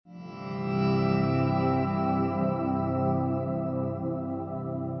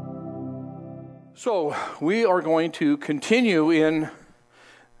So we are going to continue in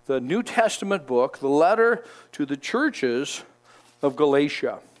the New Testament book, the letter to the churches of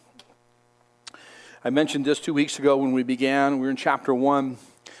Galatia. I mentioned this 2 weeks ago when we began. We were in chapter 1.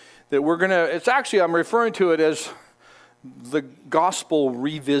 That we're going to, I'm referring to it as the gospel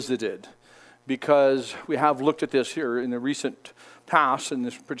revisited, because we have looked at this here in the recent past in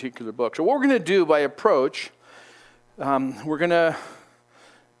this particular book. So what we're going to do by approach, we're going to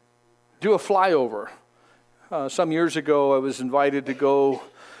do a flyover. Some years ago, I was invited to go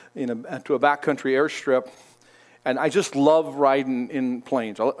to a backcountry airstrip, and I just love riding in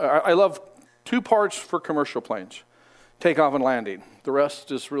planes. I love two parts for commercial planes: takeoff and landing. The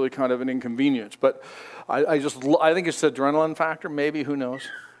rest is really kind of an inconvenience, but I think it's the adrenaline factor, maybe, who knows.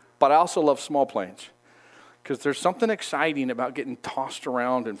 But I also love small planes, because there's something exciting about getting tossed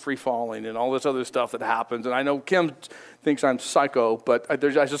around and free falling and all this other stuff that happens. And I know Kim thinks I'm psycho, but I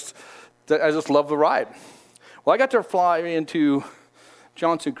just love the ride. Well, I got to fly into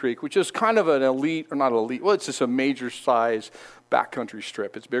Johnson Creek, which is kind of an elite, or not elite, well, it's just a major size backcountry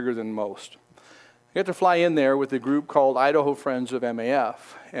strip. It's bigger than most. I got to fly in there with a group called Idaho Friends of MAF.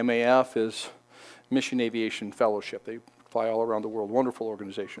 MAF is Mission Aviation Fellowship. They fly all around the world. Wonderful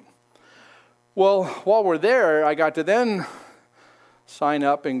organization. Well, while we're there, I got to then sign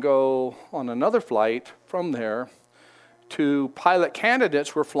up and go on another flight from there to pilot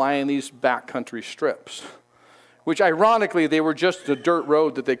candidates who were flying these backcountry strips, which ironically, they were just a dirt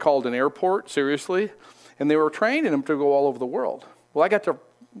road that they called an airport, seriously, and they were training them to go all over the world. Well, I got to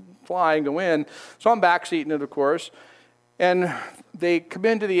fly and go in, so I'm backseating it, of course, and they come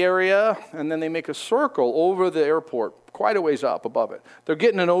into the area, and then they make a circle over the airport, quite a ways up above it. They're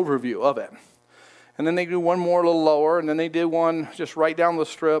getting an overview of it. And then they do one more a little lower, and then they do one just right down the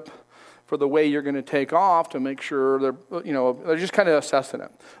strip for the way you're going to take off to make sure they're just kind of assessing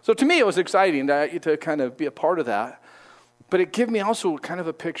it. So to me, it was exciting to kind of be a part of that. But it gave me also kind of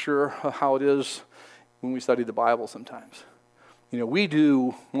a picture of how it is when we study the Bible sometimes. We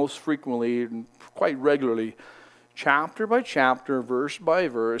do most frequently and quite regularly, chapter by chapter, verse by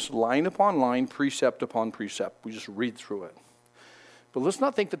verse, line upon line, precept upon precept. We just read through it. But let's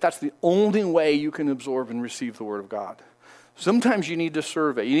not think that that's the only way you can absorb and receive the Word of God. Sometimes you need to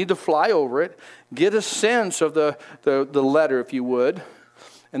survey. You need to fly over it, get a sense of the letter, if you would,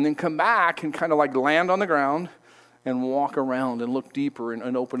 and then come back and kind of like land on the ground and walk around and look deeper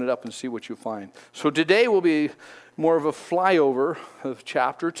and open it up and see what you find. So today will be more of a flyover of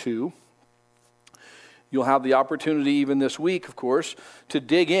chapter 2. You'll have the opportunity even this week, of course, to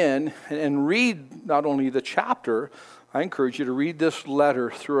dig in and read not only the chapter. I encourage you to read this letter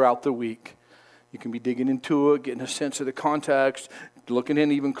throughout the week. You can be digging into it, getting a sense of the context, looking in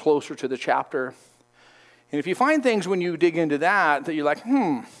even closer to the chapter. And if you find things when you dig into that you're like,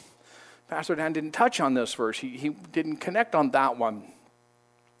 Pastor Dan didn't touch on this verse. He didn't connect on that one.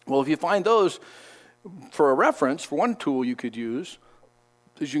 Well, if you find those, for a reference, for one tool you could use,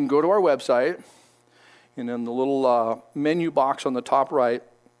 is you can go to our website, and in the little menu box on the top right,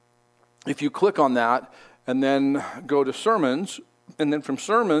 if you click on that, and then go to sermons, and then from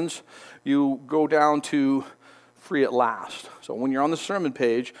sermons, you go down to Free at Last. So when you're on the sermon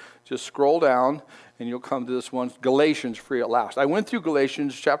page, just scroll down, and you'll come to this one, Galatians, Free at Last. I went through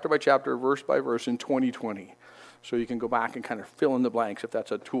Galatians chapter by chapter, verse by verse in 2020. So you can go back and kind of fill in the blanks if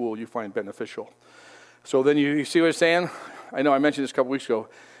that's a tool you find beneficial. So then you see what I'm saying? I know I mentioned this a couple weeks ago.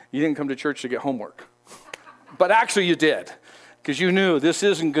 You didn't come to church to get homework. But actually you did. Because you knew this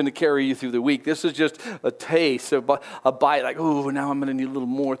isn't going to carry you through the week. This is just a taste, a bite, like, now I'm going to need a little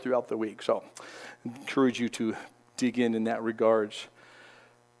more throughout the week. So I encourage you to dig in that regards.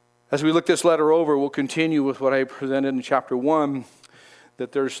 As we look this letter over, we'll continue with what I presented in chapter 1,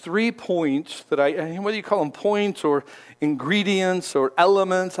 that there's 3 points that whether you call them points or ingredients or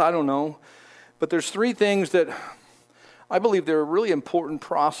elements, I don't know. But there's 3 things that I believe they're a really important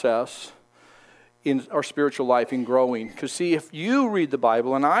process in our spiritual life in growing. Because see, if you read the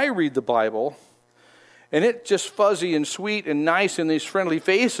Bible and I read the Bible, and it's just fuzzy and sweet and nice in these friendly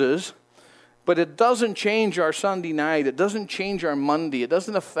faces, but it doesn't change our Sunday night, it doesn't change our Monday, it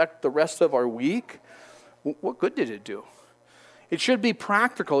doesn't affect the rest of our week, what good did it do? It should be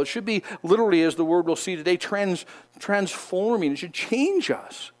practical. It should be literally, as the word we'll see today, transforming. It should change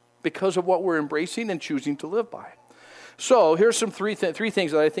us because of what we're embracing and choosing to live by. So here's some three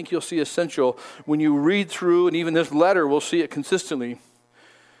things that I think you'll see essential when you read through, and even this letter, we'll see it consistently.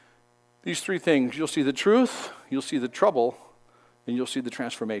 These 3 things: you'll see the truth, you'll see the trouble, and you'll see the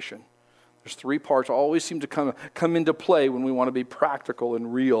transformation. There's 3 parts always seem to come into play when we want to be practical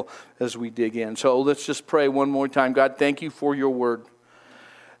and real as we dig in. So let's just pray one more time. God, thank you for your word.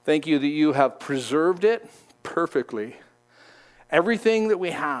 Thank you that you have preserved it perfectly. Everything that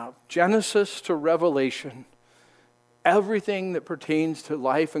we have, Genesis to Revelation, everything that pertains to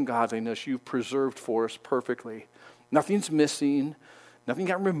life and godliness, you've preserved for us perfectly. Nothing's missing. Nothing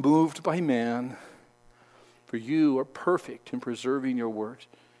got removed by man. For you are perfect in preserving your word.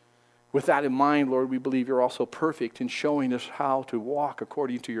 With that in mind, Lord, we believe you're also perfect in showing us how to walk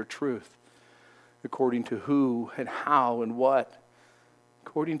according to your truth, according to who and how and what,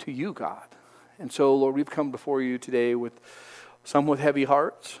 according to you, God. And so, Lord, we've come before you today with some with heavy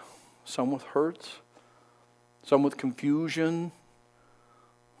hearts, some with hurts, some with confusion,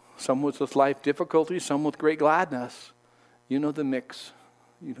 some with life difficulties, some with great gladness. You know the mix.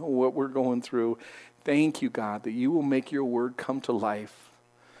 You know what we're going through. Thank you, God, that you will make your word come to life.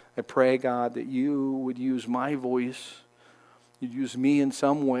 I pray, God, that you would use my voice, you'd use me in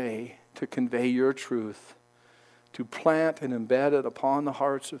some way to convey your truth, to plant and embed it upon the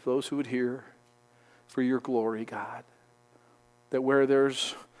hearts of those who would hear for your glory, God. That where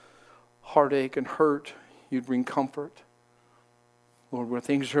there's heartache and hurt, you'd bring comfort. Lord, where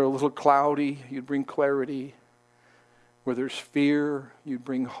things are a little cloudy, you'd bring clarity. Where there's fear, you'd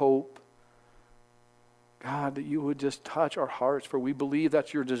bring hope. God, that you would just touch our hearts, for we believe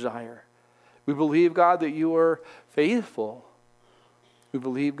that's your desire. We believe, God, that you are faithful. We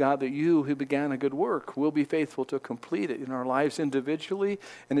believe, God, that you who began a good work will be faithful to complete it in our lives individually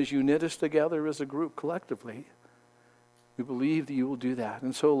and as you knit us together as a group collectively. We believe that you will do that.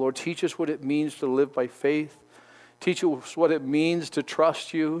 And so, Lord, teach us what it means to live by faith. Teach us what it means to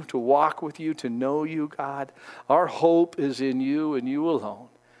trust you, to walk with you, to know you, God. Our hope is in you and you alone.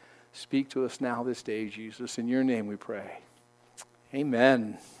 Speak to us now this day, Jesus. In your name we pray.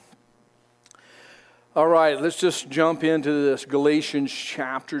 Amen. All right, let's just jump into this Galatians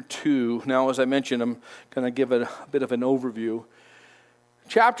chapter 2. Now, as I mentioned, I'm going to give it a bit of an overview.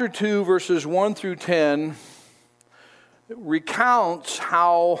 Chapter 2, verses 1 through 10, recounts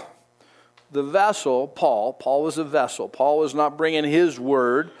how the vessel, Paul was a vessel. Paul was not bringing his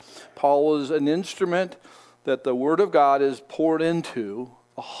word. Paul was an instrument that the word of God is poured into.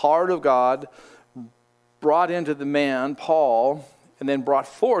 The heart of God brought into the man, Paul, and then brought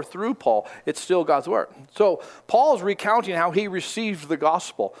forth through Paul. It's still God's word. So Paul's recounting how he received the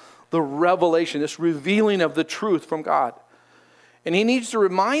gospel, the revelation, this revealing of the truth from God. And he needs to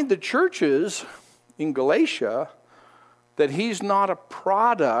remind the churches in Galatia that he's not a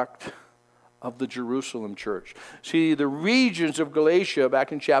product of the Jerusalem church. See, the regions of Galatia,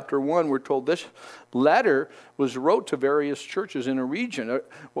 back in chapter 1, we're told this letter was wrote to various churches in a region,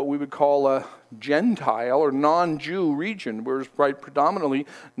 what we would call a Gentile or non-Jew region, where it's predominantly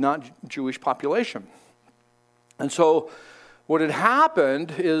not Jewish population. And so what had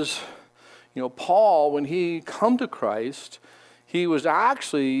happened is, Paul, when he come to Christ, he was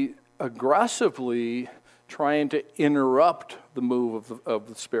actually aggressively trying to interrupt the move of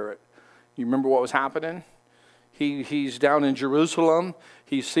the Spirit. You remember what was happening? He's down in Jerusalem.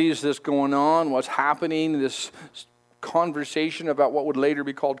 He sees this going on, what's happening, this conversation about what would later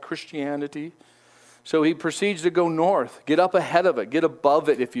be called Christianity. So he proceeds to go north, get up ahead of it, get above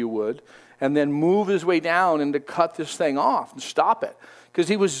it, if you would, and then move his way down and to cut this thing off and stop it. Because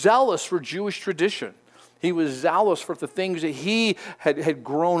he was zealous for Jewish tradition. He was zealous for the things that he had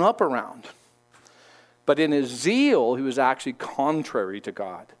grown up around. But in his zeal, he was actually contrary to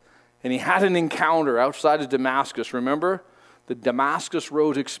God. And he had an encounter outside of Damascus, remember? The Damascus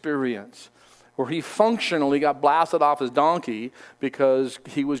Road experience, where he functionally got blasted off his donkey because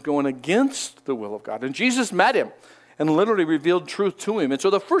he was going against the will of God. And Jesus met him and literally revealed truth to him. And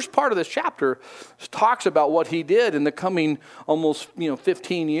so the first part of this chapter talks about what he did in the coming almost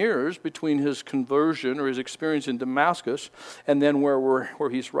 15 years between his conversion or his experience in Damascus and then where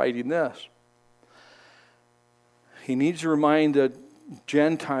he's writing this. He needs to remind the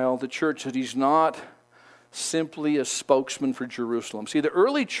Gentile, the church, that he's not simply a spokesman for Jerusalem. See, the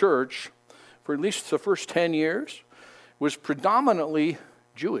early church, for at least the first 10 years, was predominantly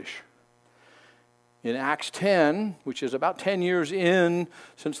Jewish. In Acts 10, which is about 10 years in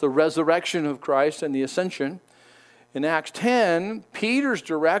since the resurrection of Christ and the ascension, in Acts 10, Peter's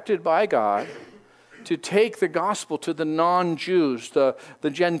directed by God to take the gospel to the non-Jews, the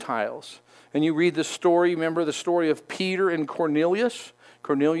Gentiles. And you read the story, remember the story of Peter and Cornelius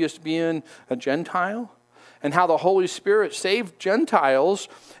being a Gentile, and how the Holy Spirit saved Gentiles,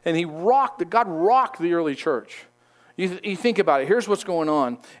 and God rocked the early church. You think about it. Here's what's going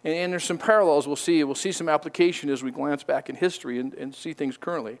on, and there's some parallels we'll see. We'll see some application as we glance back in history and see things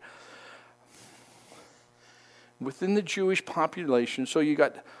currently. Within the Jewish population, so you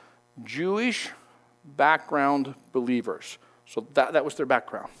got Jewish background believers, So that was their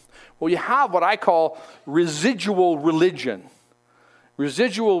background. Well, you have what I call residual religion.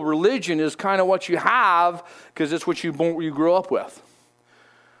 Residual religion is kind of what you have because it's what you grew up with.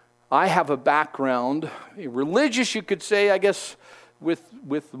 I have a background, religious you could say, I guess,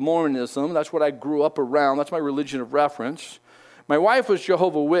 with Mormonism. That's what I grew up around. That's my religion of reference. My wife was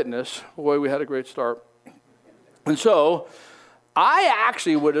Jehovah's Witness. Boy, we had a great start. And so I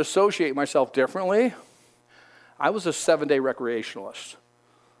actually would associate myself differently. I was a 7-day recreationalist.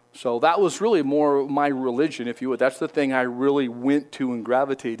 So that was really more my religion, if you would. That's the thing I really went to and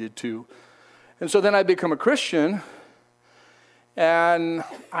gravitated to. And so then I become a Christian, and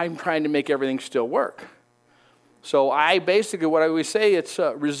I'm trying to make everything still work. So I basically, what I always say, it's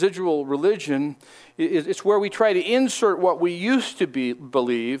residual religion. It's where we try to insert what we used to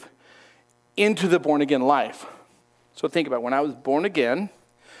believe into the born-again life. So think about it. When I was born again,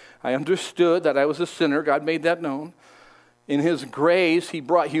 I understood that I was a sinner. God made that known. In His grace, He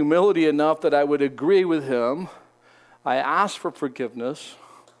brought humility enough that I would agree with Him. I asked for forgiveness.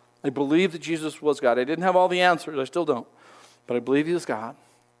 I believed that Jesus was God. I didn't have all the answers. I still don't. But I believe He was God.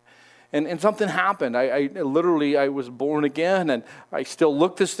 And something happened. I was born again, and I still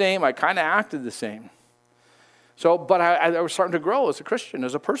looked the same. I kind of acted the same. But I was starting to grow as a Christian,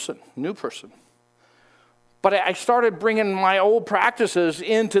 as a person, new person. But I started bringing my old practices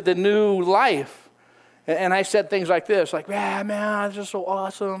into the new life. And I said things like this, like, yeah, man, it's just so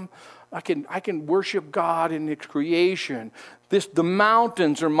awesome. I can worship God in His creation. The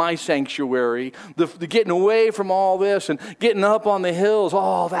mountains are my sanctuary. The getting away from all this and getting up on the hills,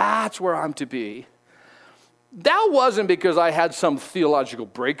 that's where I'm to be. That wasn't because I had some theological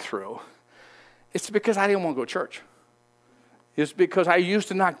breakthrough. It's because I didn't want to go to church. It's because I used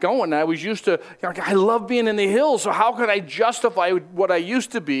to not go, and I was used to, I love being in the hills, so how could I justify what I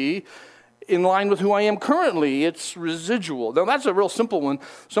used to be in line with who I am currently? It's residual. Now, that's a real simple one.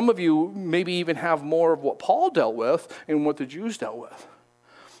 Some of you maybe even have more of what Paul dealt with and what the Jews dealt with,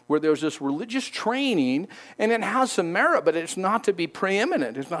 where there's this religious training, and it has some merit, but it's not to be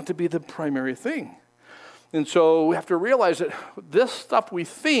preeminent. It's not to be the primary thing. And so we have to realize that this stuff we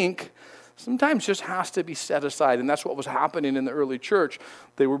think sometimes just has to be set aside, and that's what was happening in the early church.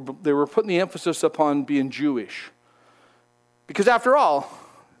 They were putting the emphasis upon being Jewish. Because after all,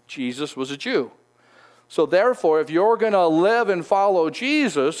 Jesus was a Jew. So therefore, if you're going to live and follow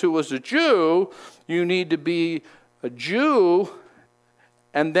Jesus, who was a Jew, you need to be a Jew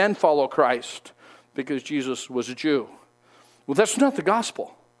and then follow Christ, because Jesus was a Jew. Well, that's not the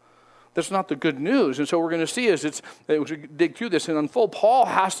gospel. That's not the good news. And so we're going to see as we dig through this and unfold, Paul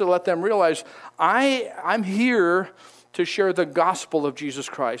has to let them realize, I'm here to share the gospel of Jesus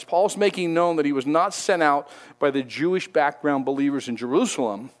Christ. Paul's making known that he was not sent out by the Jewish background believers in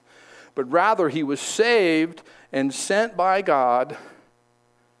Jerusalem, but rather he was saved and sent by God.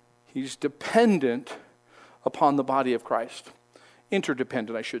 He's dependent upon the body of Christ.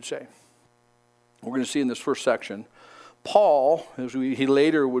 Interdependent, I should say. We're going to see in this first section, Paul, he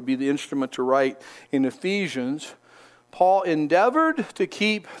later would be the instrument to write in Ephesians, Paul endeavored to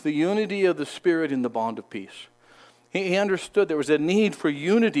keep the unity of the Spirit in the bond of peace. He understood there was a need for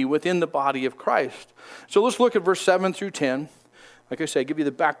unity within the body of Christ. So let's look at verse 7 through 10. Like I say, I give you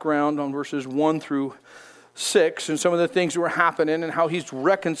the background on verses 1 through 6 and some of the things that were happening and how he's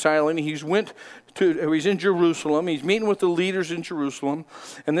reconciling. He's in Jerusalem. He's meeting with the leaders in Jerusalem.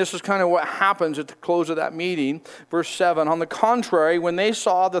 And this is kind of what happens at the close of that meeting. Verse 7, on the contrary, when they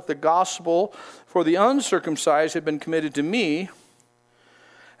saw that the gospel for the uncircumcised had been committed to me,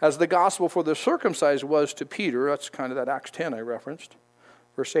 as the gospel for the circumcised was to Peter, that's kind of that Acts 10 I referenced.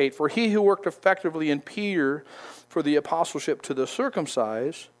 Verse 8, for he who worked effectively in Peter for the apostleship to the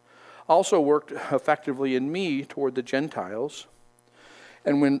circumcised also worked effectively in me toward the Gentiles.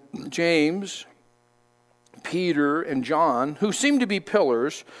 And when James, Peter, and John, who seemed to be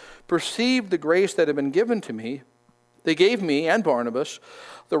pillars, perceived the grace that had been given to me, they gave me and Barnabas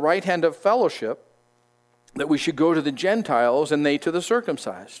the right hand of fellowship, that we should go to the Gentiles and they to the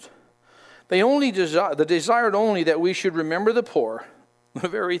circumcised. They desired only that we should remember the poor, the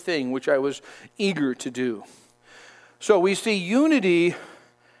very thing which I was eager to do. So we see unity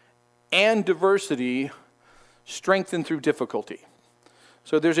and diversity strengthened through difficulty.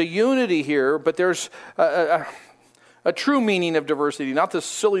 So there's a unity here, but there's a true meaning of diversity, not this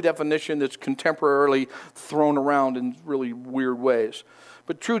silly definition that's contemporarily thrown around in really weird ways.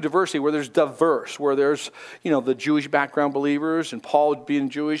 But true diversity, where there's diverse, where there's, the Jewish background believers and Paul being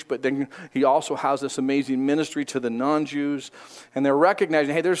Jewish, but then he also has this amazing ministry to the non-Jews. And they're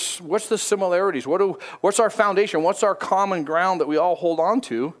recognizing, hey, what's the similarities? What's our foundation? What's our common ground that we all hold on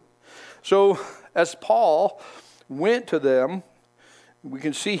to? So as Paul went to them. We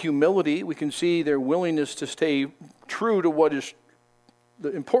can see humility. We can see their willingness to stay true to what is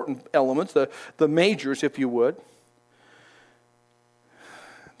the important elements, the majors, if you would.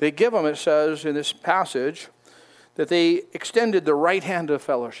 They give them, it says in this passage, that they extended the right hand of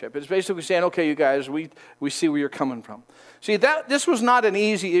fellowship. It's basically saying, okay, you guys, we see where you're coming from. See, this was not an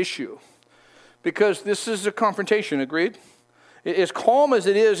easy issue, because this is a confrontation, agreed? As calm as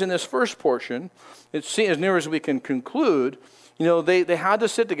it is in this first portion, it's as near as we can conclude, they had to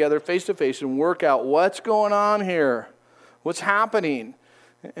sit together face to face and work out what's going on here, what's happening.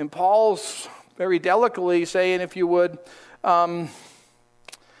 And Paul's very delicately saying, if you would,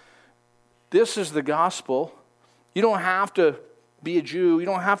 this is the gospel. You don't have to be a Jew. You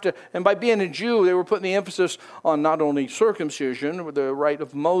don't have to. And by being a Jew, they were putting the emphasis on not only circumcision, the rite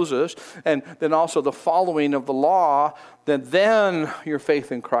of Moses, and then also the following of the law, then your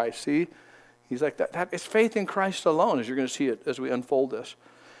faith in Christ. See? He's like, that it's faith in Christ alone, as you're going to see it as we unfold this.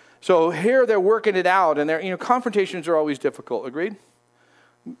 So here they're working it out, and confrontations are always difficult. Agreed?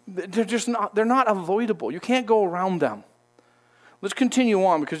 They're not avoidable. You can't go around them. Let's continue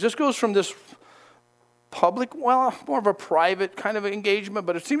on, because this goes from this public, more of a private kind of engagement,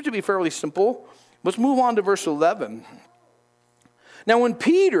 but it seems to be fairly simple. Let's move on to verse 11. Now when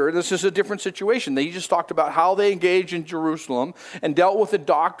Peter, this is a different situation. They just talked about how they engaged in Jerusalem and dealt with a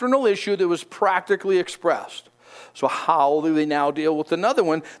doctrinal issue that was practically expressed. So how do they now deal with another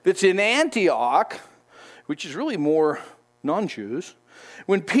one that's in Antioch, which is really more non-Jews?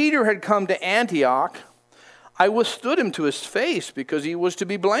 When Peter had come to Antioch, I withstood him to his face, because he was to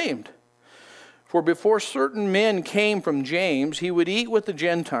be blamed. For before certain men came from James, he would eat with the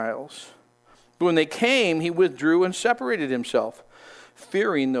Gentiles. But when they came, he withdrew and separated himself,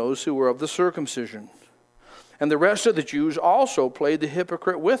 fearing those who were of the circumcision. And the rest of the Jews also played the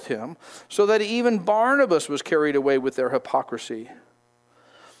hypocrite with him, so that even Barnabas was carried away with their hypocrisy.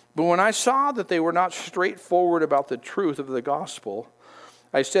 But when I saw that they were not straightforward about the truth of the gospel,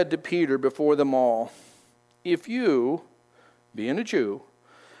 I said to Peter before them all, if you, being a Jew,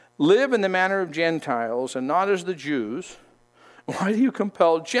 live in the manner of Gentiles and not as the Jews, why do you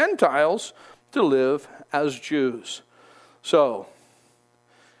compel Gentiles to live as Jews? So,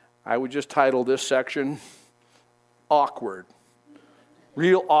 I would just title this section, Awkward.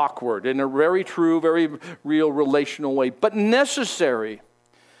 Real awkward, in a very true, very real relational way, but necessary.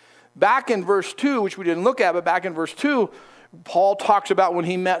 Back in verse 2, which we didn't look at, but back in verse 2, Paul talks about when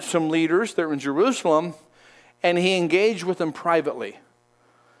he met some leaders there in Jerusalem, and he engaged with them privately.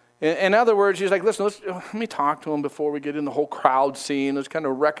 In other words, he's like, listen, let me talk to them before we get in the whole crowd scene. Let's kind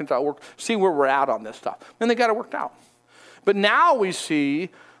of reconcile, see where we're at on this stuff. And they got it worked out. But now we see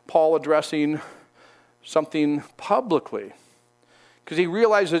Paul addressing something publicly, because he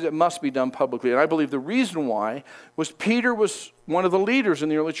realizes it must be done publicly. And I believe the reason why was Peter was one of the leaders in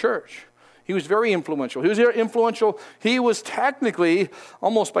the early church. He was very influential. He was technically,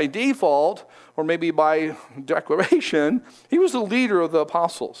 almost by default, or maybe by declaration, he was the leader of the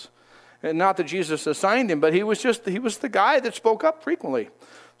apostles. And not that Jesus assigned him, but he was the guy that spoke up frequently.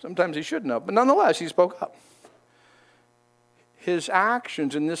 Sometimes he shouldn't have, but nonetheless, he spoke up. His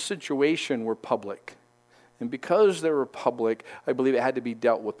actions in this situation were public. And because they were public, I believe it had to be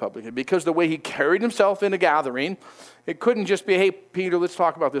dealt with publicly. Because the way he carried himself in a gathering, it couldn't just be, hey, Peter, let's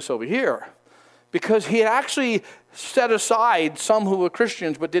talk about this over here. Because he had actually set aside some who were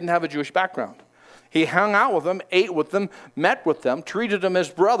Christians but didn't have a Jewish background. He hung out with them, ate with them, met with them, treated them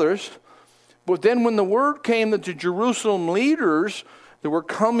as brothers. But then when the word came that the Jerusalem leaders that were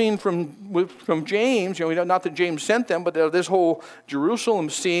coming from James, not that James sent them, but this whole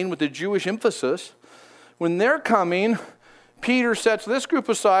Jerusalem scene with the Jewish emphasis, when they're coming, Peter sets this group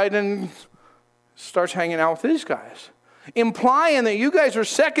aside and starts hanging out with these guys, implying that you guys are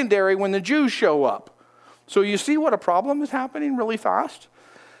secondary when the Jews show up. So you see what a problem is happening really fast?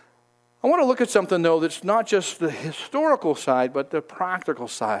 I want to look at something, though, that's not just the historical side, but the practical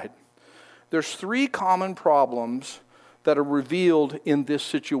side. There's 3 common problems that are revealed in this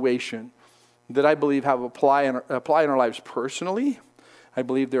situation that I believe have apply in our lives personally. I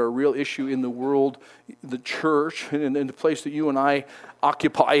believe they're a real issue in the world, the church, and in the place that you and I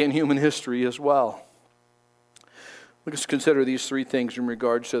occupy in human history as well. Let's consider these 3 things in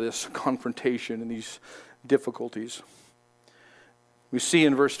regards to this confrontation and these difficulties. We see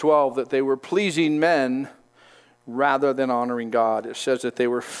in verse 12 that they were pleasing men rather than honoring God. It says that they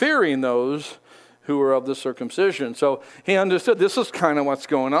were fearing those who were of the circumcision. So he understood this is kind of what's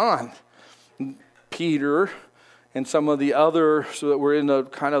going on. Peter and some of the others that were in the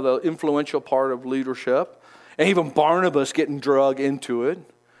kind of the influential part of leadership, and even Barnabas getting dragged into it.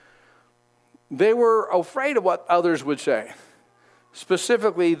 They were afraid of what others would say,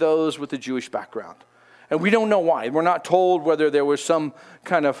 specifically those with a Jewish background. And we don't know why. We're not told whether there was some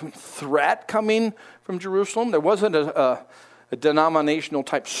kind of threat coming from Jerusalem. There wasn't a denominational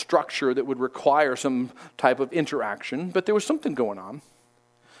type structure that would require some type of interaction, but there was something going on.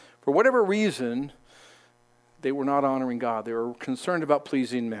 For whatever reason, they were not honoring God. They were concerned about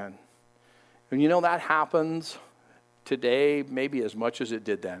pleasing men. And you know that happens today maybe as much as it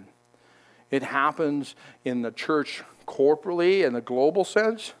did then. It happens in the church corporately in the global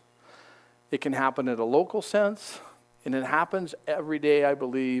sense. It can happen in a local sense. And it happens every day, I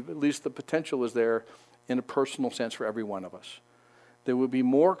believe. At least the potential is there in a personal sense for every one of us. They would be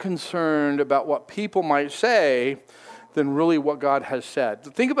more concerned about what people might say than really what God has said.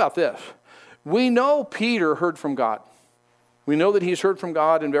 Think about this. We know Peter heard from God. We know that he's heard from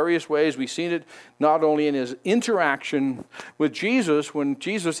God in various ways. We've seen it not only in his interaction with Jesus, when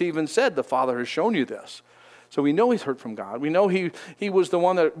Jesus even said, the Father has shown you this. So we know he's heard from God. We know he was the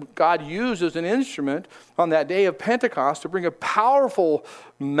one that God used as an instrument on that day of Pentecost to bring a powerful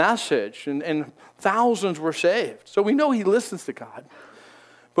message, and thousands were saved. So we know he listens to God.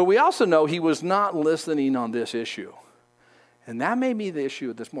 But we also know he was not listening on this issue. And that may be the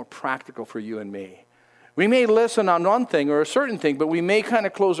issue that's more practical for you and me. We may listen on one thing or a certain thing, but we may kind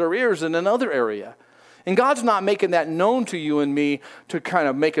of close our ears in another area. And God's not making that known to you and me to kind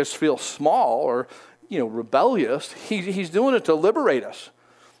of make us feel small or, rebellious. He's doing it to liberate us.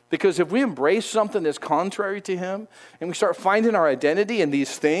 Because if we embrace something that's contrary to him and we start finding our identity in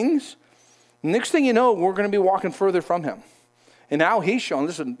these things, next thing you know, we're going to be walking further from him. And now he's shown,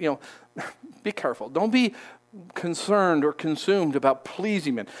 listen, be careful. Don't be concerned or consumed about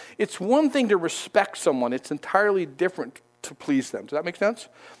pleasing men. It's one thing to respect someone. It's entirely different to please them. Does that make sense?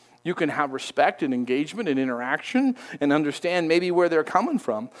 You can have respect and engagement and interaction and understand maybe where they're coming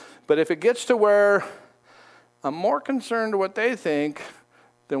from. But if it gets to where I'm more concerned what they think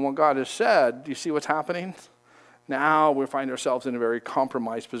than what God has said, do you see what's happening? Now we find ourselves in a very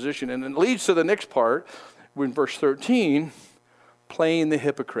compromised position. And it leads to the next part, in verse 13, playing the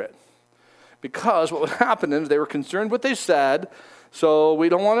hypocrite. Because what was happening is they were concerned what they said, so we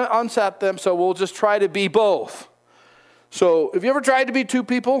don't want to upset them, so we'll just try to be both. So have you ever tried to be two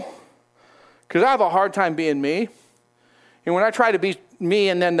people? Because I have a hard time being me. And when I try to be me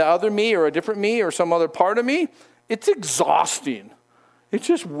and then the other me or a different me or some other part of me, it's exhausting. It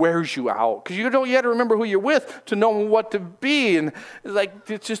just wears you out. Because you have to remember who you're with to know what to be. And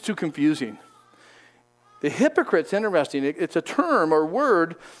it's just too confusing. The hypocrite's interesting. It's a term or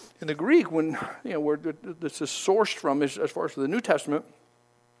word in the Greek, when where this is sourced from, as far as the New Testament,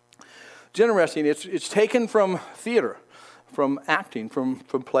 it's interesting. It's taken from theater, from acting, from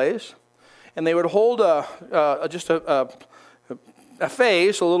plays, and they would hold just a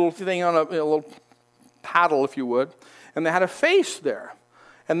face, a little thing on a little paddle, if you would, and they had a face there,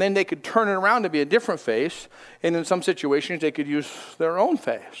 and then they could turn it around to be a different face, and in some situations they could use their own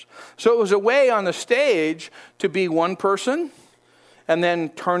face. So it was a way on the stage to be one person, and then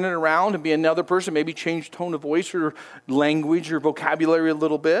turn it around and be another person, maybe change tone of voice or language or vocabulary a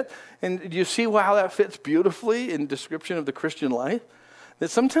little bit. And do you see how that fits beautifully in description of the Christian life? That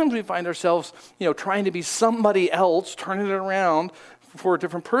sometimes we find ourselves, trying to be somebody else, turning it around for a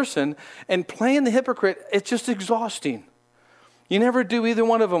different person, and playing the hypocrite, it's just exhausting. You never do either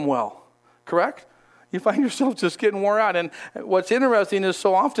one of them well, correct? You find yourself just getting wore out. And what's interesting is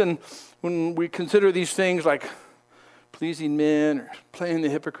so often when we consider these things like pleasing men or playing the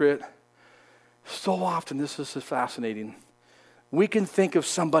hypocrite, so often, this is fascinating, we can think of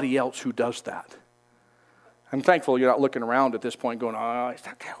somebody else who does that. I'm thankful you're not looking around at this point going, oh, it's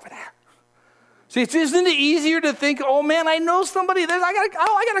that guy over there. See, isn't it easier to think, oh man, I know somebody,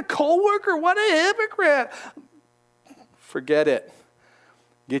 I got a coworker, what a hypocrite. Forget it.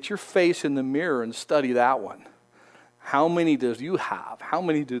 Get your face in the mirror and study that one. How many do you have? How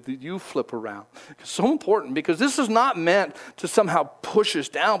many do you flip around? It's so important because this is not meant to somehow push us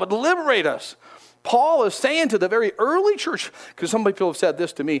down, but to liberate us. Paul is saying to the very early church, because some people have said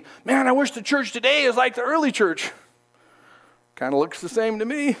this to me, man, I wish the church today is like the early church. Kind of looks the same to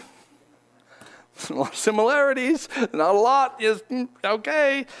me. A lot of similarities, not a lot. Is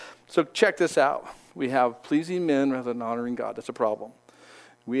okay. So check this out. We have pleasing men rather than honoring God. That's a problem.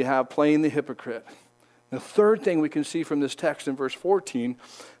 We have playing the hypocrite. The third thing we can see from this text in verse 14,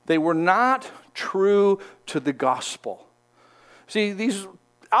 they were not true to the gospel. See, these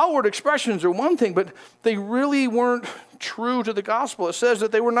outward expressions are one thing, but they really weren't true to the gospel. It says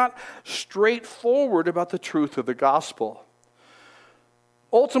that they were not straightforward about the truth of the gospel.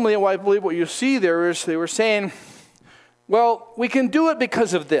 Ultimately, I believe what you see there is they were saying, well, we can do it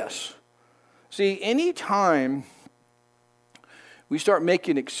because of this. See, anytime we start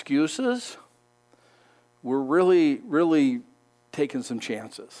making excuses, we're really taking some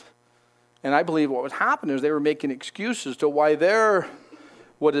chances. And I believe what would happen is they were making excuses to why they're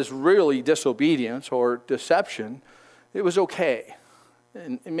what is really disobedience or deception, it was okay.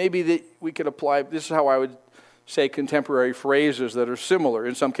 And maybe we could apply, this is how I would say contemporary phrases that are similar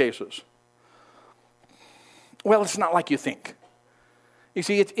in some cases. Well, it's not like you think. You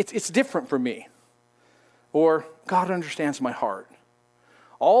see, it's different for me. Or, God understands my heart.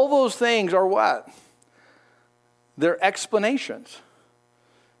 All those things are what? They're explanations.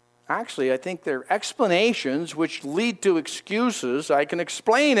 Actually, I think they're explanations which lead to excuses. I can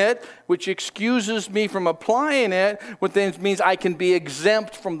explain it, which excuses me from applying it, which then means I can be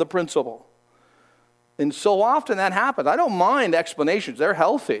exempt from the principle. And so often that happens. I don't mind explanations. They're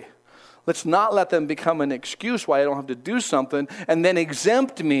healthy. Let's not let them become an excuse why I don't have to do something and then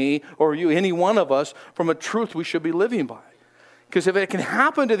exempt me or you, any one of us, from a truth we should be living by. Because if it can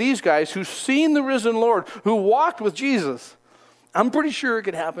happen to these guys who've seen the risen Lord, who walked with Jesus, I'm pretty sure it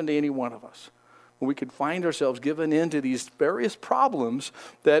could happen to any one of us. We could find ourselves given into these various problems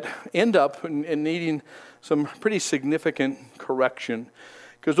that end up in needing some pretty significant correction.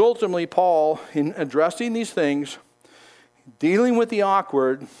 Because ultimately, Paul, in addressing these things, dealing with the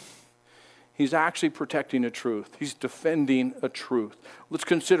awkward, he's actually protecting a truth. He's defending a truth. Let's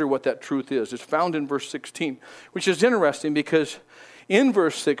consider what that truth is. It's found in verse 16, which is interesting because in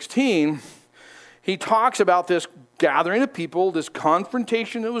verse 16, he talks about this gathering of people, this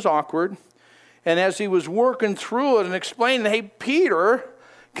confrontation that was awkward. And as he was working through it and explaining, hey, Peter,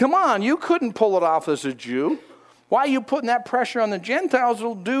 come on, you couldn't pull it off as a Jew. Why are you putting that pressure on the Gentiles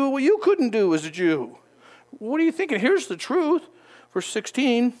that'll do what you couldn't do as a Jew? What are you thinking? Here's the truth. Verse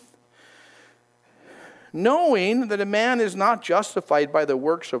 16, knowing that a man is not justified by the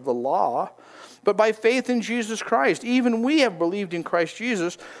works of the law, but by faith in Jesus Christ. Even we have believed in Christ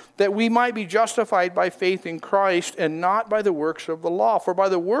Jesus, that we might be justified by faith in Christ and not by the works of the law. For by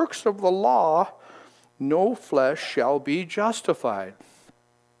the works of the law, no flesh shall be justified.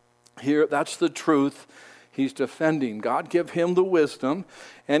 Here, that's the truth he's defending. God give him the wisdom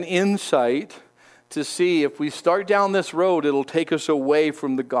and insight to see if we start down this road, it'll take us away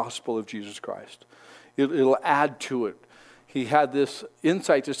from the gospel of Jesus Christ. It'll add to it. He had this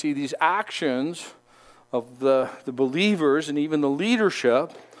insight to see these actions of the believers and even the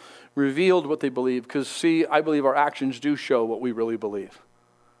leadership revealed what they believe. Because, see, I believe our actions do show what we really believe.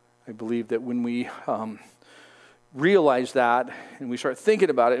 I believe that when we realize that and we start thinking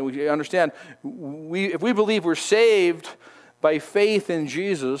about it and we understand, if we believe we're saved by faith in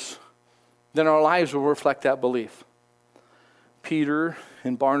Jesus, then our lives will reflect that belief. Peter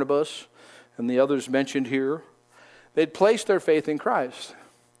and Barnabas and the others mentioned here, they'd placed their faith in Christ.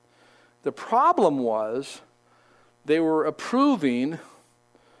 The problem was they were approving,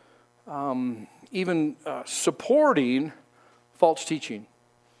 even supporting false teaching.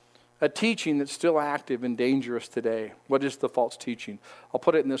 A teaching that's still active and dangerous today. What is the false teaching? I'll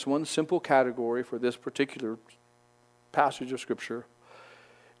put it in this one simple category for this particular passage of Scripture.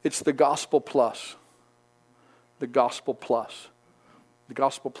 It's the gospel plus. The gospel plus. The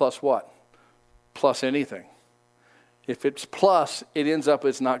gospel plus what? Plus anything. If it's plus, it ends up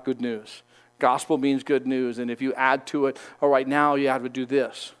it's not good news. Gospel means good news, and if you add to it, all right, now you have to do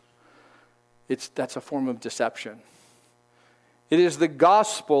this. That's a form of deception. It is the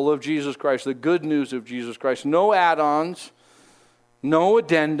gospel of Jesus Christ, the good news of Jesus Christ. No add-ons, no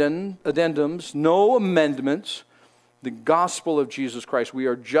addendums, no amendments. The gospel of Jesus Christ. We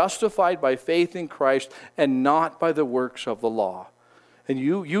are justified by faith in Christ and not by the works of the law. And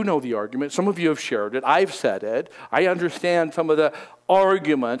you know the argument. Some of you have shared it. I've said it. I understand some of the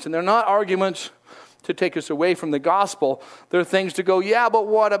arguments. And they're not arguments to take us away from the gospel. They're things to go, yeah, but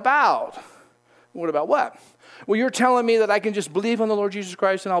what about? What about what? Well, you're telling me that I can just believe on the Lord Jesus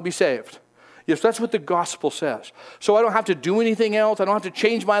Christ and I'll be saved. Yes, that's what the gospel says. So I don't have to do anything else. I don't have to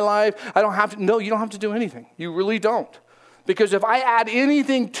change my life. No, you don't have to do anything. You really don't. Because if I add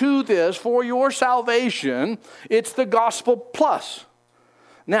anything to this for your salvation, it's the gospel plus.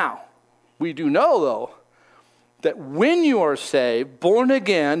 Now, we do know, though, that when you are saved, born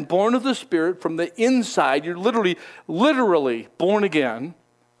again, born of the Spirit from the inside, you're literally born again,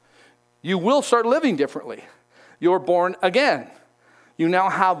 you will start living differently. You're born again. You now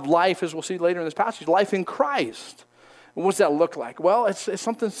have life, as we'll see later in this passage, life in Christ. And what does that look like? Well, it's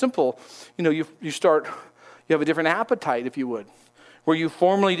something simple. You have a different appetite, if you would. Where you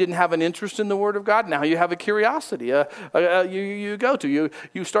formerly didn't have an interest in the Word of God, now you have a curiosity.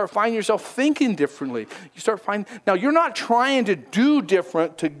 You start finding yourself thinking differently. Now you're not trying to do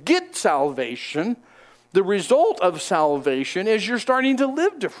different to get salvation. The result of salvation is you're starting to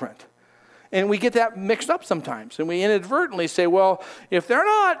live different. And we get that mixed up sometimes. And we inadvertently say, well, if they're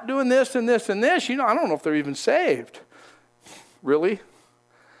not doing this and this and this, I don't know if they're even saved. Really?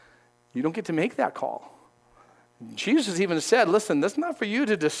 You don't get to make that call. Jesus even said, listen, that's not for you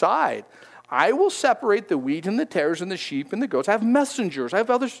to decide. I will separate the wheat and the tares and the sheep and the goats. I have messengers. I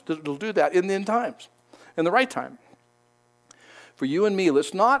have others that will do that in the end times, in the right time. For you and me,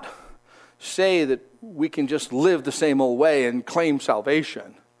 let's not say that we can just live the same old way and claim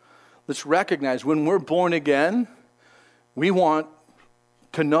salvation. Let's recognize when we're born again, we want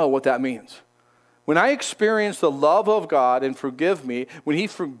to know what that means. When I experience the love of God and forgive me, when He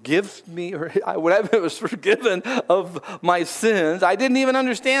forgives me, or whatever it was forgiven of my sins, I didn't even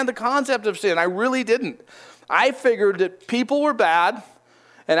understand the concept of sin. I really didn't. I figured that people were bad,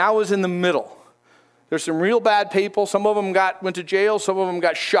 and I was in the middle. There's some real bad people. Some of them went to jail. Some of them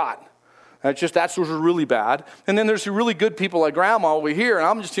got shot. That's was really bad. And then there's some really good people like Grandma over here, and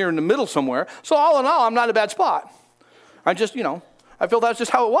I'm just here in the middle somewhere. So all in all, I'm not in a bad spot. I feel that's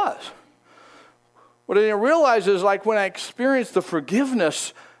just how it was. What I didn't realize is like when I experienced the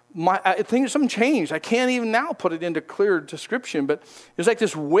forgiveness, something changed. I can't even now put it into clear description, but it was like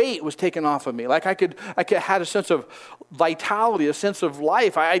this weight was taken off of me. Like I had a sense of vitality, a sense of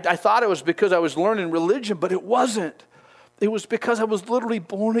life. I thought it was because I was learning religion, but it wasn't. It was because I was literally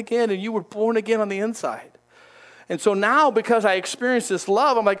born again, and you were born again on the inside. And so now, because I experienced this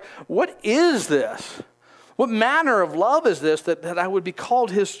love, I'm like, what is this? What manner of love is this that I would be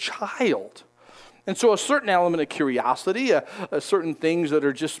called His child? And so a certain element of curiosity, a certain things that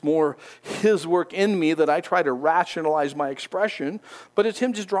are just more His work in me that I try to rationalize my expression, but it's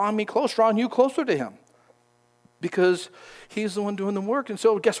Him just drawing you closer to Him because He's the one doing the work. And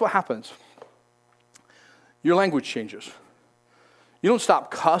so guess what happens? Your language changes. You don't stop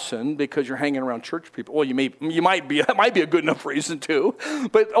cussing because you're hanging around church people. Well, you might be. That might be a good enough reason too.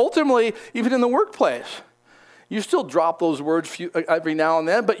 But ultimately, even in the workplace, you still drop those words every now and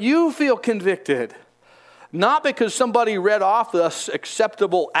then, but you feel convicted. Not because somebody read off the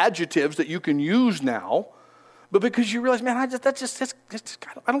acceptable adjectives that you can use now, but because you realize, man, I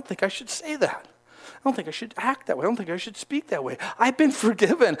don't think I should say that. I don't think I should act that way. I don't think I should speak that way. I've been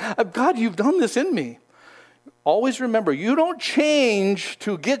forgiven. God, you've done this in me. Always remember, you don't change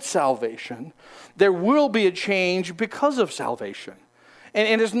to get salvation. There will be a change because of salvation.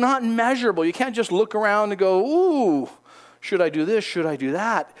 And it's not measurable. You can't just look around and go, ooh, should I do this? Should I do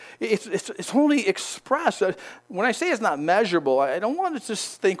that? It's only expressed. When I say it's not measurable, I don't want to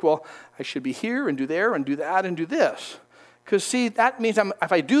just think, well, I should be here and do there and do that and do this. Because, see, that means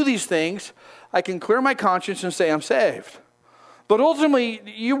if I do these things, I can clear my conscience and say I'm saved. But ultimately,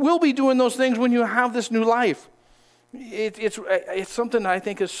 you will be doing those things when you have this new life. It's something that I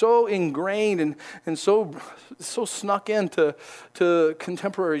think is so ingrained and so snuck into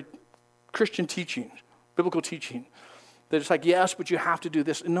contemporary Christian teaching, biblical teaching. That it's like, yes, but you have to do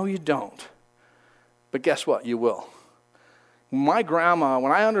this. No, you don't. But guess what? You will. My grandma,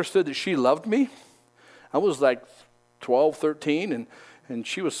 when I understood that she loved me, I was like 12, 13, and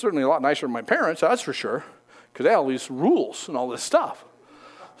she was certainly a lot nicer than my parents, that's for sure, because they had all these rules and all this stuff.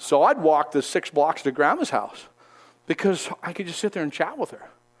 So I'd walk the 6 blocks to Grandma's house, because I could just sit there and chat with her.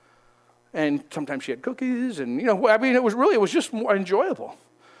 And sometimes she had cookies, and, it was just more enjoyable.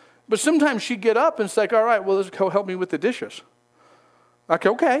 But sometimes she'd get up and it's like, all right, well, let's go help me with the dishes. Like,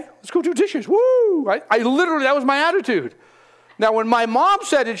 okay, let's go do dishes. Woo! I literally, that was my attitude. Now, when my mom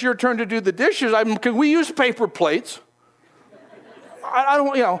said it's your turn to do the dishes, can we use paper plates? I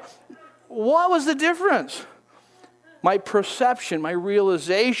don't, what was the difference? My perception, my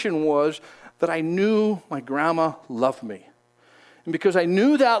realization was that I knew my grandma loved me. And because I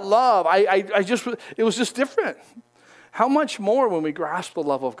knew that love, it was just different. How much more when we grasp the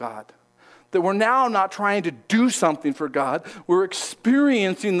love of God? That we're now not trying to do something for God. We're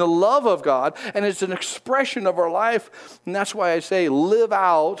experiencing the love of God, and it's an expression of our life. And that's why I say, live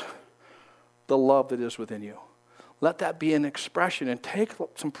out the love that is within you. Let that be an expression and take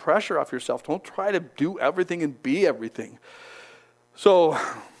some pressure off yourself. Don't try to do everything and be everything. So,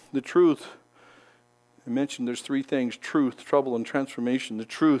 the truth. I mentioned there's 3 things: truth, trouble, and transformation. The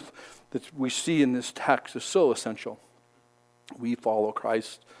truth that we see in this text is so essential. We follow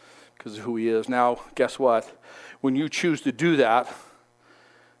Christ because of who He is. Now, guess what? When you choose to do that,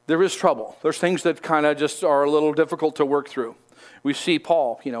 there is trouble. There's things that kind of just are a little difficult to work through. We see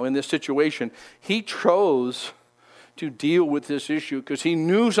Paul, in this situation. He chose to deal with this issue because he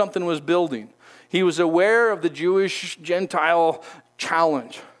knew something was building. He was aware of the Jewish-Gentile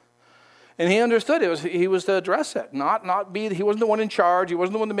challenge. And he understood he was to address it, he wasn't the one in charge. He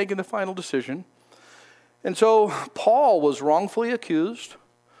wasn't the one making the final decision. And so Paul was wrongfully accused.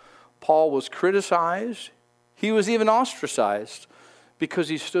 Paul was criticized. He was even ostracized because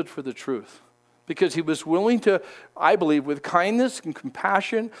he stood for the truth. Because he was willing to, I believe, with kindness and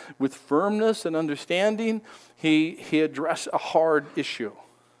compassion, with firmness and understanding, he addressed a hard issue.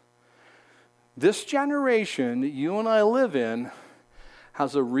 This generation that you and I live in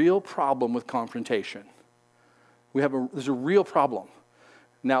has a real problem with confrontation. There's a real problem.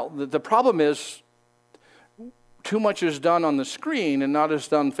 Now, the problem is too much is done on the screen and not is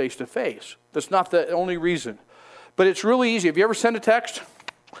done face-to-face. That's not the only reason. But it's really easy. Have you ever sent a text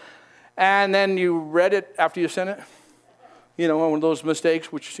and then you read it after you sent it? You know, one of those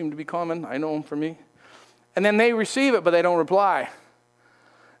mistakes which seem to be common. I know them for me. And then they receive it, but they don't reply.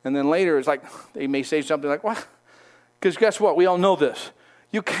 And then later it's like they may say something like, what? Because guess what? We all know this.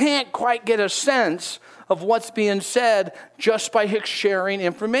 You can't quite get a sense of what's being said just by sharing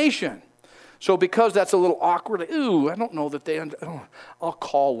information. So because that's a little awkward, I don't know that I'll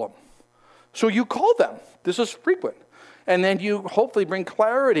call them. So you call them. This is frequent. And then you hopefully bring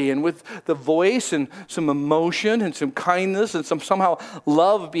clarity, and with the voice and some emotion and some kindness and somehow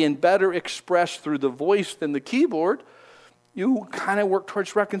love being better expressed through the voice than the keyboard, you kind of work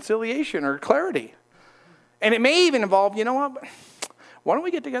towards reconciliation or clarity. And it may even involve, you know what, why don't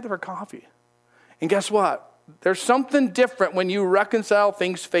we get together for coffee? And guess what? There's something different when you reconcile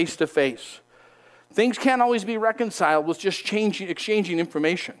things face to face. Things can't always be reconciled with just exchanging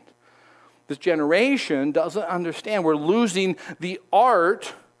information. This generation doesn't understand. We're losing the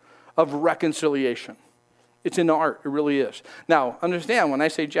art of reconciliation. It's an art. It really is. Now, understand, when I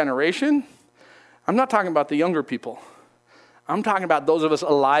say generation, I'm not talking about the younger people. I'm talking about those of us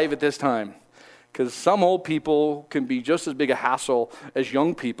alive at this time. Because some old people can be just as big a hassle as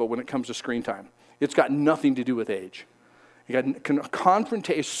young people when it comes to screen time. It's got nothing to do with age.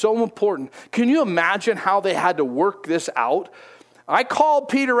 Confrontation is so important. Can you imagine how they had to work this out? I called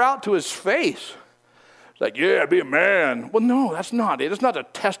Peter out to his face. It's like, yeah, be a man. Well, no, that's not it. It's not a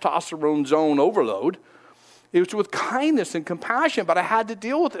testosterone zone overload. It was with kindness and compassion, but I had to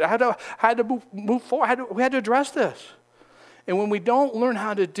deal with it. I had to move forward. We had to address this. And when we don't learn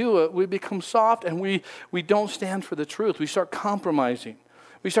how to do it, we become soft and we don't stand for the truth. We start compromising.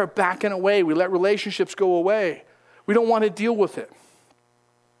 We start backing away. We let relationships go away. We don't want to deal with it.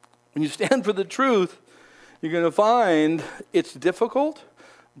 When you stand for the truth, you're going to find it's difficult,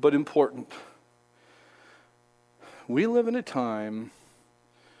 but important. We live in a time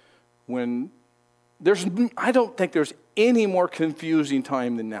when I don't think there's any more confusing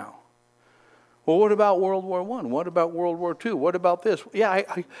time than now. Well, what about World War I? What about World War II? What about this? Yeah,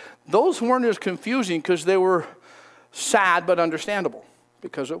 those weren't as confusing because they were sad but understandable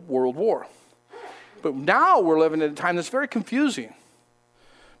because of World War. But now we're living in a time that's very confusing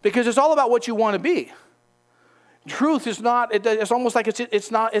because it's all about what you want to be. Truth is not, it's almost like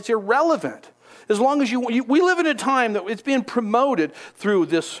it's irrelevant. As long as we live in a time that it's being promoted through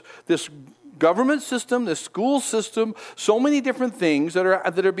this government system, this school system, so many different things that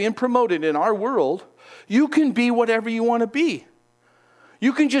are being promoted in our world. You can be whatever you want to be.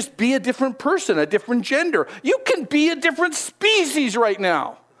 You can just be a different person, a different gender. You can be a different species right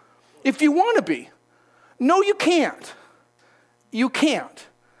now if you want to be. No, you can't. You can't.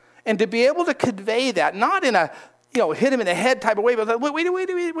 And to be able to convey that, not in a, hit him in the head type of way, but wait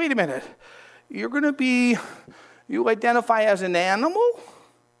a minute. You're going to be, you identify as an animal?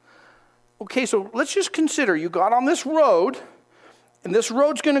 Okay, so let's just consider you got on this road, and this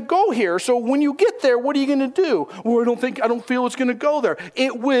road's going to go here. So when you get there, what are you going to do? Well, I don't feel it's going to go there.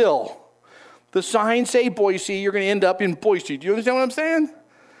 It will. The signs say Boise, you're going to end up in Boise. Do you understand what I'm saying?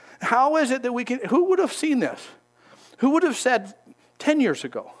 How is it that who would have seen this? Who would have said 10 years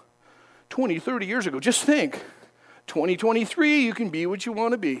ago, 20, 30 years ago, just think, 2023, you can be what you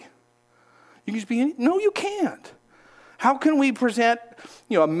want to be. You can just be, no, you can't. How can we present,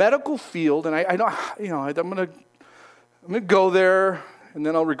 a medical field, and I'm going to go there, and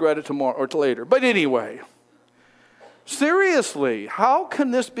then I'll regret it tomorrow or later. But anyway, seriously, how can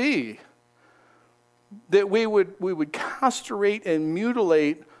this be that we would castrate and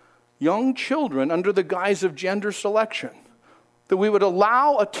mutilate young children under the guise of gender selection? That we would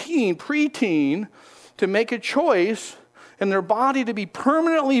allow a preteen, to make a choice in their body to be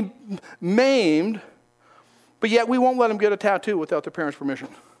permanently maimed, but yet we won't let them get a tattoo without their parents' permission.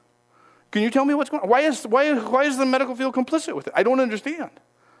 Can you tell me what's going on? Why is the medical field complicit with it? I don't understand.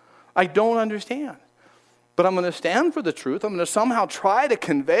 But I'm going to stand for the truth. I'm going to somehow try to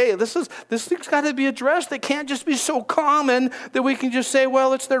convey, this thing's got to be addressed. It can't just be so common that we can just say,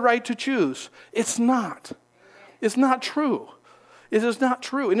 well, it's their right to choose. It's not. It's not true. It is not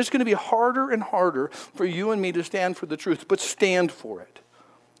true. And it's going to be harder and harder for you and me to stand for the truth, but stand for it.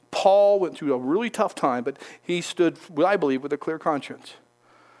 Paul went through a really tough time, but he stood, I believe, with a clear conscience,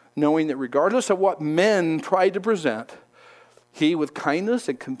 knowing that regardless of what men tried to present, he, with kindness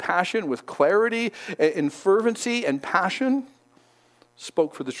and compassion, with clarity and fervency and passion,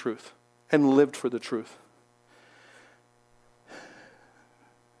 spoke for the truth and lived for the truth.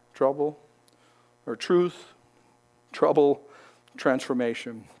 Trouble,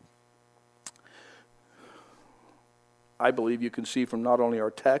 transformation. I believe you can see from not only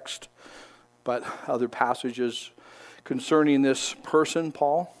our text, but other passages concerning this person,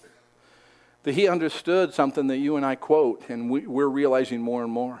 Paul, that he understood something that you and I quote, and we're realizing more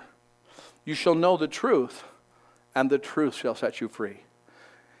and more. You shall know the truth, and the truth shall set you free.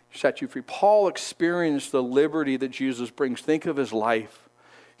 Set you free. Paul experienced the liberty that Jesus brings. Think of his life.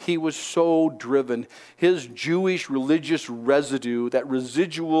 He was so driven. His Jewish religious residue, that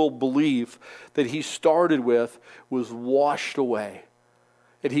residual belief that he started with, was washed away.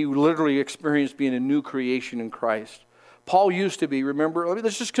 And he literally experienced being a new creation in Christ. Paul used to be, remember,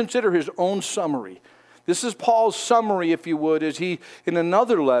 let's just consider his own summary. This is Paul's summary, if you would, as he, in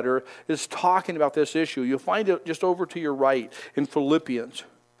another letter, is talking about this issue. You'll find it just over to your right in Philippians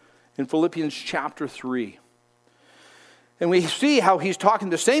chapter 3. And we see how he's talking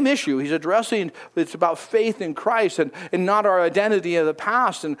the same issue. He's addressing, it's about faith in Christ and not our identity of the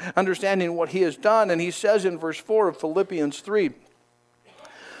past and understanding what he has done. And he says in verse 4 of Philippians 3,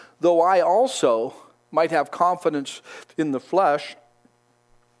 though I also might have confidence in the flesh,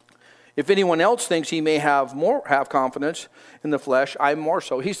 if anyone else thinks he may have confidence in the flesh, I'm more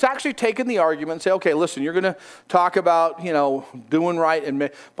so. He's actually taken the argument and say, okay, listen, you're going to talk about, doing right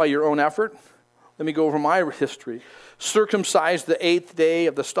and by your own effort. Let me go over my history. Circumcised the 8th day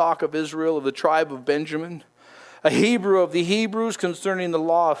of the stock of Israel, of the tribe of Benjamin, a Hebrew of the Hebrews, concerning the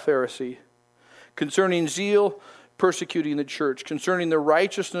law of Pharisee, concerning zeal, persecuting the church, concerning the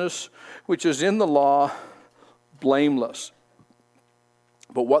righteousness which is in the law, blameless.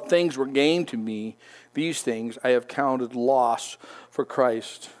 But what things were gained to me, these things I have counted loss for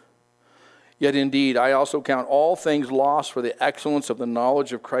Christ. Yet indeed, I also count all things loss for the excellence of the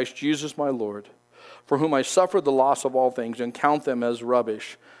knowledge of Christ Jesus my Lord, for whom I suffered the loss of all things, and count them as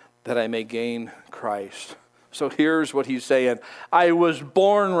rubbish, that I may gain Christ. So here's what he's saying. I was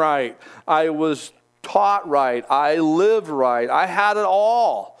born right. I was taught right. I lived right. I had it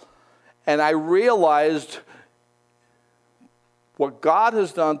all. And I realized what God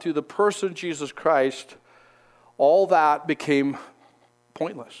has done through the person of Jesus Christ, all that became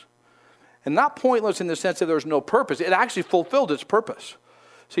pointless. And not pointless in the sense that there's no purpose. It actually fulfilled its purpose.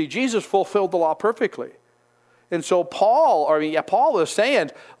 See, Jesus fulfilled the law perfectly. And so Paul is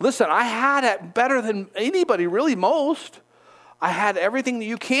saying, listen, I had it better than anybody, really most. I had everything that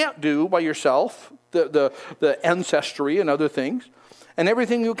you can't do by yourself, the ancestry and other things, and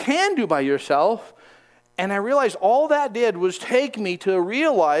everything you can do by yourself. And I realized all that did was take me to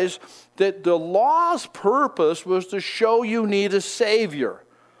realize that the law's purpose was to show you need a Savior.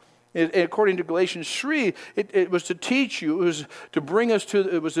 According to Galatians 3, it was to teach you, it was to bring us to,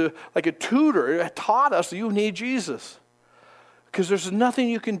 it was like a tutor. It taught us that you need Jesus. Because there's nothing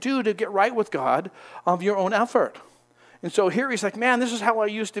you can do to get right with God of your own effort. And so here he's like, man, this is how I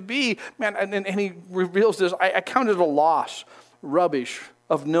used to be. Man, and he reveals this. I counted a loss, rubbish,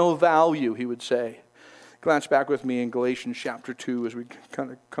 of no value, he would say. Glance back with me in Galatians chapter 2 as we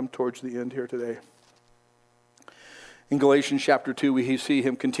kind of come towards the end here today. In Galatians chapter 2, we see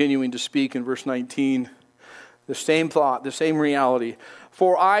him continuing to speak in verse 19. The same thought, the same reality.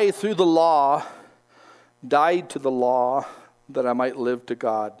 For I, through the law, died to the law that I might live to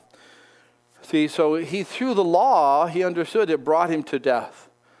God. See, so he, through the law, he understood it brought him to death.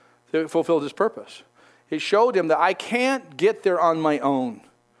 It fulfilled his purpose. It showed him that I can't get there on my own.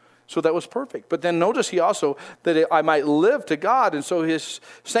 So that was perfect. But then notice he also, that I might live to God. And so he's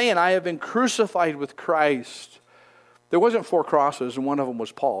saying, I have been crucified with Christ. There wasn't 4 crosses, and one of them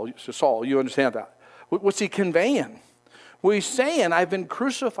was Saul. You understand that? What's he conveying? Well, he's saying, I've been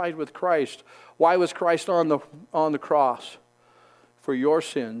crucified with Christ. Why was Christ on the cross? For your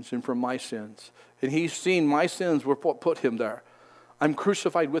sins and for my sins. And he's seen my sins were what put him there. I'm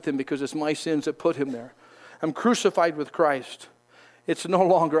crucified with him because it's my sins that put him there. I'm crucified with Christ. It's no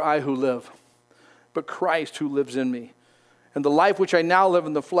longer I who live, but Christ who lives in me. And the life which I now live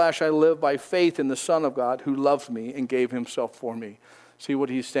in the flesh, I live by faith in the Son of God who loved me and gave himself for me. See what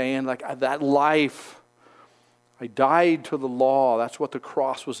he's saying? Like that life I died to the law. That's what the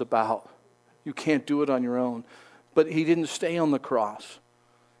cross was about. You can't do it on your own. But he didn't stay on the cross.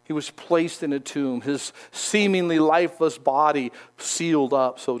 He was placed in a tomb, his seemingly lifeless body sealed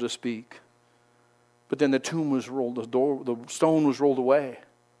up, so to speak. But then the tomb was rolled, the stone was rolled away.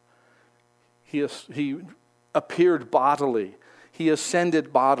 He appeared bodily. He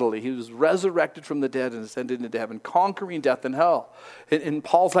ascended bodily. He was resurrected from the dead and ascended into heaven, conquering death and hell. And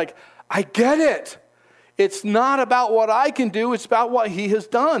Paul's like, I get it. It's not about what I can do. It's about what he has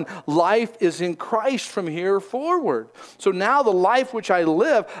done. Life is in Christ from here forward. So now the life which I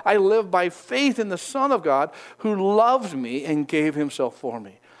live by faith in the Son of God who loved me and gave himself for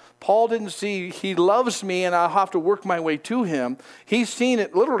me. Paul didn't see he loves me and I'll have to work my way to him. He's seen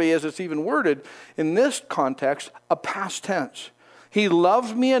it literally, as it's even worded in this context, a past tense. He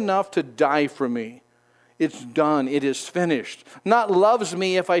loved me enough to die for me. It's done. It is finished. Not loves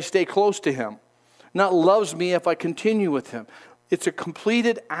me if I stay close to him. Not loves me if I continue with him. It's a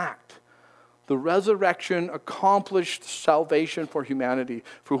completed act. The resurrection accomplished salvation for humanity,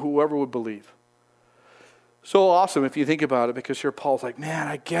 for whoever would believe. So awesome if you think about it, because here Paul's like, man,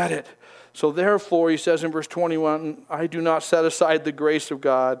 I get it. So therefore, he says in verse 21, I do not set aside the grace of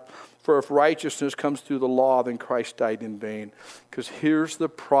God, for if righteousness comes through the law, then Christ died in vain. Because here's the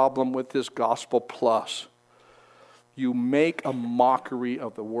problem with this gospel plus. You make a mockery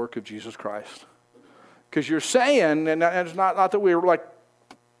of the work of Jesus Christ. Because you're saying, and it's not that we were like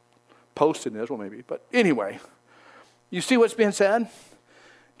posting this, well maybe, but anyway, you see what's being said?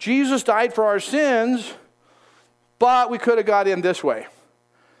 Jesus died for our sins, but we could have got in this way.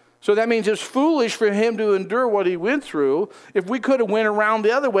 So that means it's foolish for him to endure what he went through if we could have went around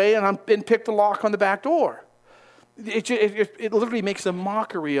the other way and picked the lock on the back door. It literally makes a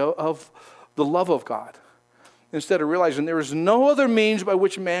mockery of the love of God. Instead of realizing there is no other means by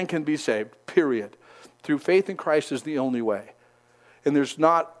which man can be saved, period. Through faith in Christ is the only way. And there's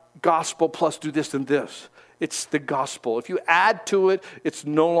not gospel plus do this and this. It's the gospel. If you add to it, it's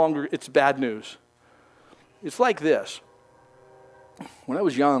bad news. It's like this. When I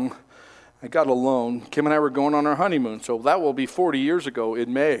was young, I got a loan. Kim and I were going on our honeymoon, so that will be 40 years ago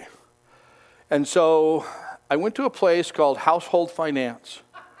in May. And so I went to a place called Household Finance.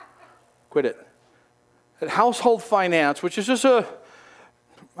 Quit it. At Household Finance, which is just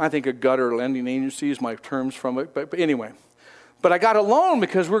I think a gutter lending agency is my terms from it, but anyway. But I got a loan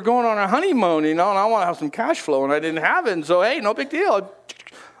because we're going on our honeymoon, and I want to have some cash flow, and I didn't have it, and so, hey, no big deal.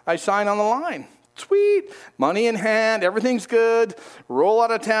 I signed on the line. Sweet. Money in hand, everything's good. Roll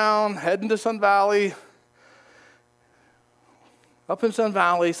out of town, heading to Sun Valley. Up in Sun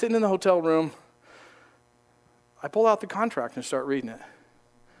Valley, sitting in the hotel room, I pull out the contract and start reading it.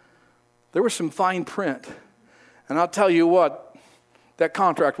 There was some fine print, and I'll tell you what, that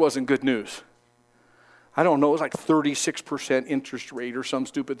contract wasn't good news. I don't know, it was like 36% interest rate or some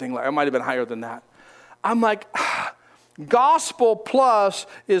stupid thing. It might have been higher than that. I'm like, gospel plus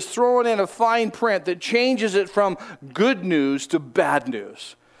is throwing in a fine print that changes it from good news to bad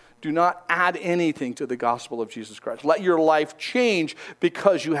news. Do not add anything to the gospel of Jesus Christ. Let your life change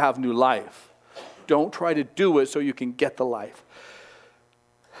because you have new life. Don't try to do it so you can get the life.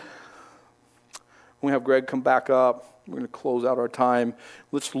 We have Greg come back up. We're going to close out our time.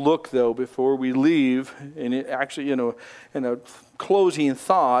 Let's look, though, before we leave, and in a closing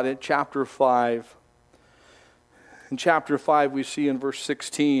thought at chapter 5. In chapter 5, we see in verse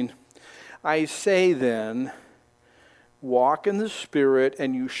 16, I say then, walk in the Spirit,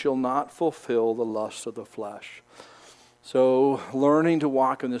 and you shall not fulfill the lusts of the flesh. So, learning to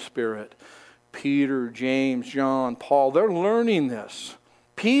walk in the Spirit. Peter, James, John, Paul, they're learning this.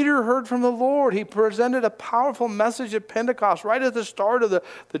 Peter heard from the Lord. He presented a powerful message at Pentecost right at the start of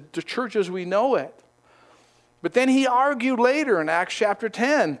the church as we know it. But then he argued later in Acts chapter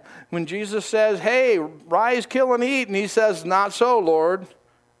 10 when Jesus says, hey, rise, kill, and eat. And he says, not so, Lord.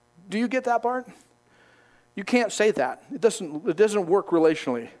 Do you get that part? You can't say that. It doesn't work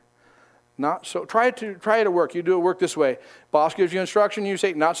relationally. Not so. Try it at work. You do it work this way. Boss gives you instruction. You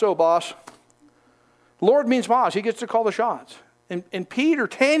say, not so, boss. Lord means boss. He gets to call the shots. And Peter,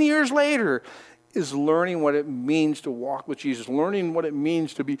 10 years later, is learning what it means to walk with Jesus, learning what it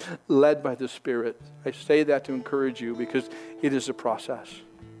means to be led by the Spirit. I say that to encourage you because it is a process.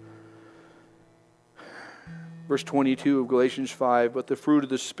 Verse 22 of Galatians 5, but the fruit of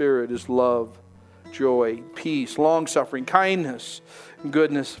the Spirit is love, joy, peace, long-suffering, kindness,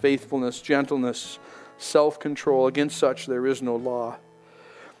 goodness, faithfulness, gentleness, self-control. Against such there is no law.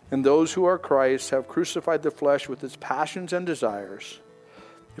 And those who are Christ have crucified the flesh with its passions and desires.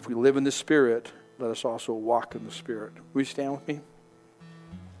 If we live in the Spirit, let us also walk in the Spirit. Will you stand with me?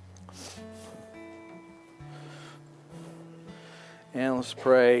 And let's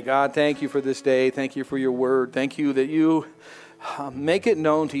pray. God, thank you for this day. Thank you for your word. Thank you that you make it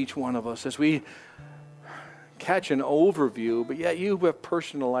known to each one of us as we catch an overview, but yet you have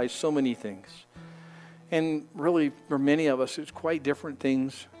personalized so many things. And really, for many of us, it's quite different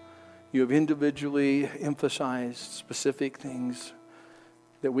things. You have individually emphasized specific things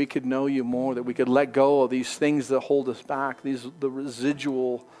that we could know you more, that we could let go of these things that hold us back, the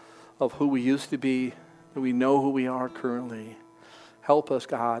residual of who we used to be, that we know who we are currently. Help us,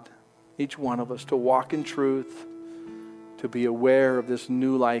 God, each one of us, to walk in truth, to be aware of this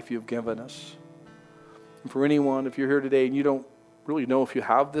new life you've given us. And for anyone, if you're here today and you don't really know if you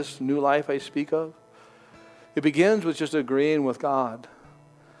have this new life I speak of, it begins with just agreeing with God.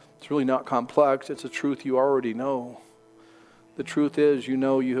 It's really not complex. It's a truth you already know. The truth is, you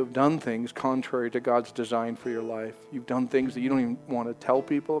know you have done things contrary to God's design for your life. You've done things that you don't even want to tell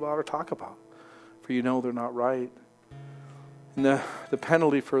people about or talk about, for you know they're not right. And the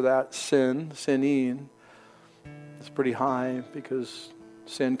penalty for that sinning, is pretty high because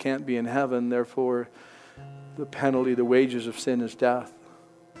sin can't be in heaven. Therefore, the penalty, the wages of sin is death.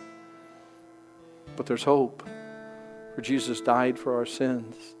 But there's hope. For Jesus died for our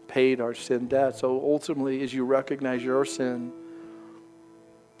sins, paid our sin debt. So ultimately, as you recognize your sin,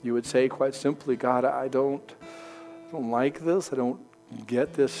 you would say quite simply, God, I don't like this. I don't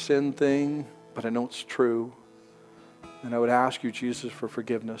get this sin thing, but I know it's true. And I would ask you, Jesus, for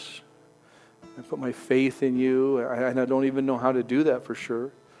forgiveness. I put my faith in you, and I don't even know how to do that for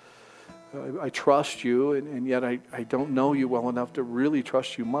sure. I trust you, and yet I don't know you well enough to really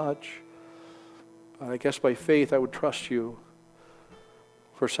trust you much. I guess by faith I would trust you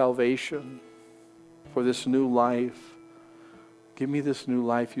for salvation, for this new life. Give me this new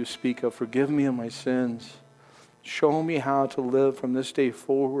life you speak of. Forgive me of my sins. Show me how to live from this day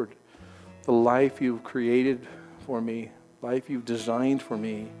forward the life you've created for me, life you've designed for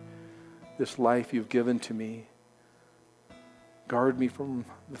me, this life you've given to me. Guard me from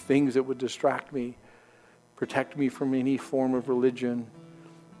the things that would distract me. Protect me from any form of religion.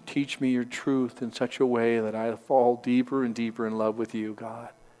 Teach me your truth in such a way that I fall deeper and deeper in love with you, God.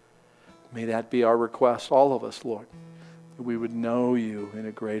 May that be our request, all of us, Lord, that we would know you in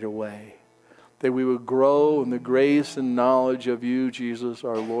a greater way, that we would grow in the grace and knowledge of you, Jesus,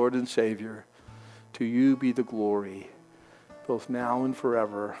 our Lord and Savior. To you be the glory, both now and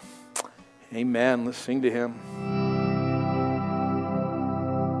forever. Amen. Let's sing to him.